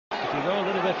go a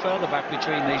little bit further back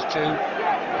between these two.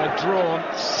 They've drawn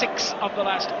 6 of the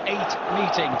last 8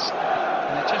 meetings.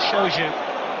 And it just shows you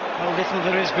how little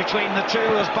there is between the two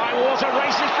as Bywater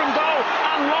races from goal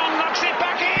and Long knocks it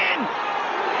back in.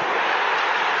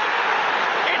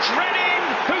 It's Reading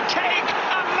who take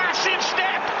a massive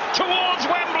step towards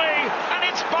Wembley, and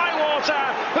it's Bywater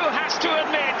who has to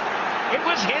admit it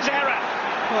was his error.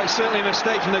 Well, it's certainly a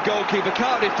mistake from the goalkeeper.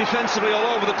 Cardiff defensively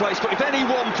all over the place, but if any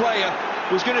one player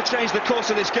was going to change the course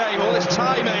of this game, or this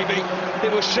tie maybe,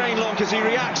 it was Shane Long, because he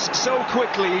reacts so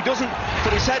quickly. He doesn't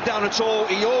put his head down at all.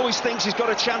 He always thinks he's got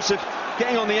a chance of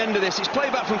getting on the end of this. It's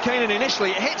played back from Keenan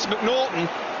initially, it hits McNaughton,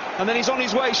 and then he's on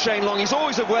his way, Shane Long. He's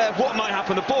always aware of what might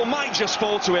happen. The ball might just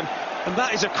fall to him, and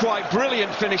that is a quite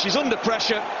brilliant finish. He's under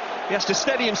pressure, he has to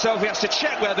steady himself, he has to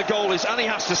check where the goal is, and he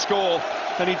has to score,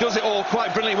 and he does it all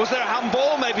quite brilliantly. Was there a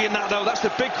handball maybe in that though? That's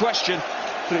the big question,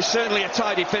 but it's certainly a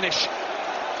tidy finish.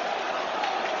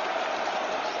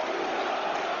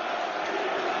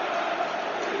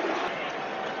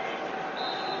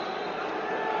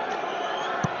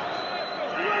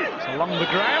 It's along the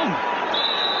ground,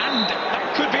 and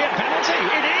that could be a penalty.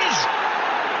 It is.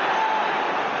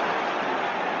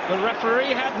 The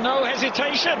referee had no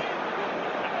hesitation.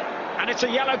 And it's a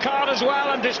yellow card as well,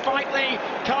 and despite the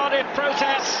Cardiff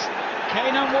protests,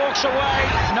 Keenan walks away,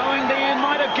 knowing that he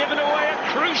might have given away a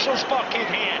crucial spot kick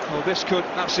here. Well, this could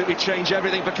absolutely change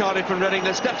everything for Cardiff and Reading.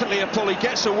 There's definitely a pull. He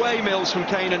gets away, Mills, from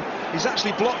Keenan. He's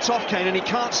actually blocked off Keenan. He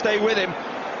can't stay with him,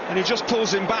 and he just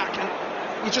pulls him back. And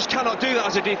you just cannot do that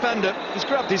as a defender. He's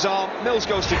grabbed his arm. Mills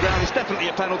goes to ground. It's definitely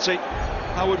a penalty.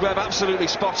 Howard Webb absolutely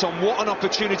spot on. What an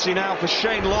opportunity now for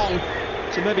Shane Long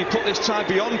to maybe put this tie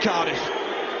beyond Cardiff.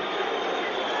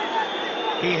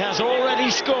 He has already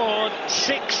scored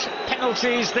 6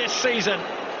 penalties this season.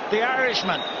 The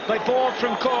Irishman, they bought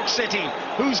from Cork City,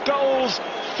 whose goals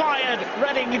fired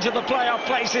Reading into the playoff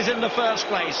places in the first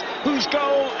place, whose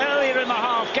goal earlier in the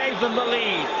half gave them the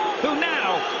lead, who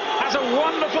now has a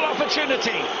wonderful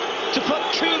opportunity to put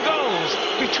 2 goals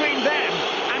between them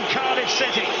and Cardiff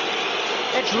City.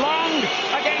 It's Long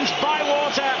against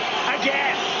Bywater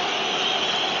again.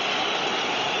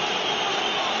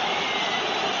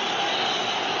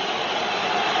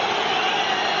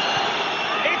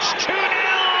 It's 2-0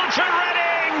 to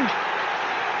Reading.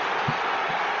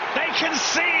 They can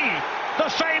see the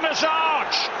famous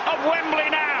arch of Wembley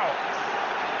now.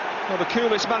 Well, the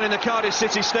coolest man in the Cardiff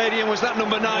City Stadium was that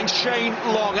number 9, Shane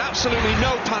Long. Absolutely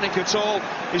no panic at all.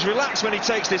 He's relaxed when he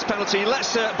takes this penalty. He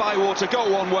lets Bywater go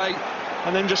one way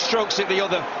and then just strokes it the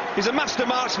other. He's a master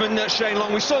marksman, Shane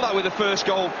Long. We saw that with the first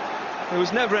goal. There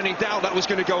was never any doubt that was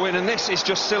going to go in, and this is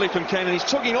just silly from Keenan. He's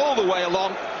tugging all the way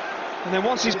along, and then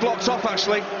once he's blocked off,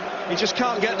 actually, he just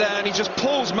can't get there, and he just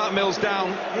pulls Matt Mills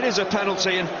down. It is a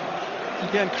penalty, and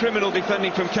again, criminal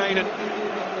defending from Keenan.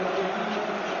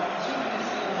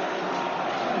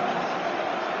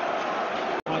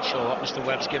 Not sure what Mr.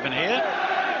 Webb's given here.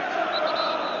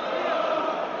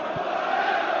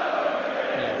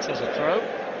 Yeah, it says a throw.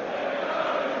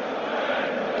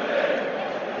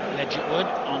 Edgewood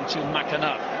onto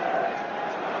McAnuff.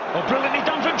 Oh, brilliantly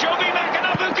done from Jobi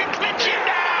McAnuff, who can clinch it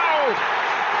now!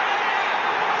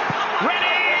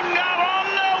 Reading are on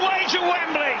their way to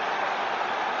Wembley.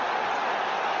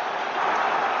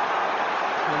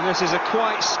 And this is a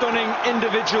quite stunning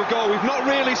individual goal. We've not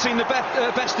really seen the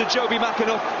best of Jobi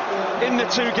McAnuff in the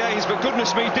 2 games, but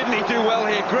goodness me, didn't he do well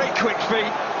here? Great quick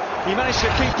feet. He managed to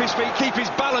keep his feet, keep his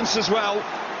balance as well,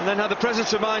 and then had the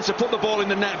presence of mind to put the ball in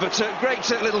the net. But great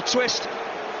little twist.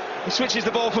 He switches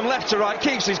the ball from left to right,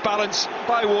 keeps his balance.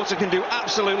 Bywater can do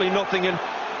absolutely nothing, and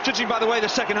judging by the way the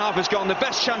second half has gone, the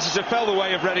best chances have fell the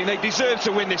way of Reading. They deserve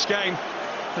to win this game.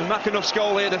 And McAnuff's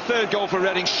goal here, the 3rd goal for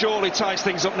Reading, surely ties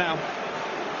things up now.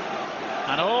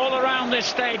 And all around this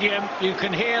stadium, you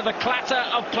can hear the clatter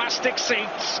of plastic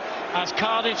seats as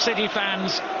Cardiff City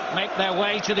fans make their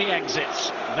way to the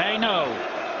exits. They know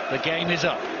the game is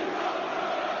up.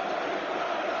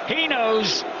 He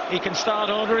knows he can start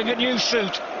ordering a new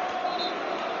suit.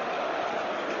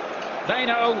 They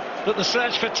know that the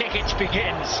search for tickets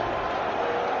begins.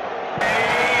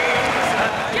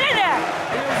 Get in there!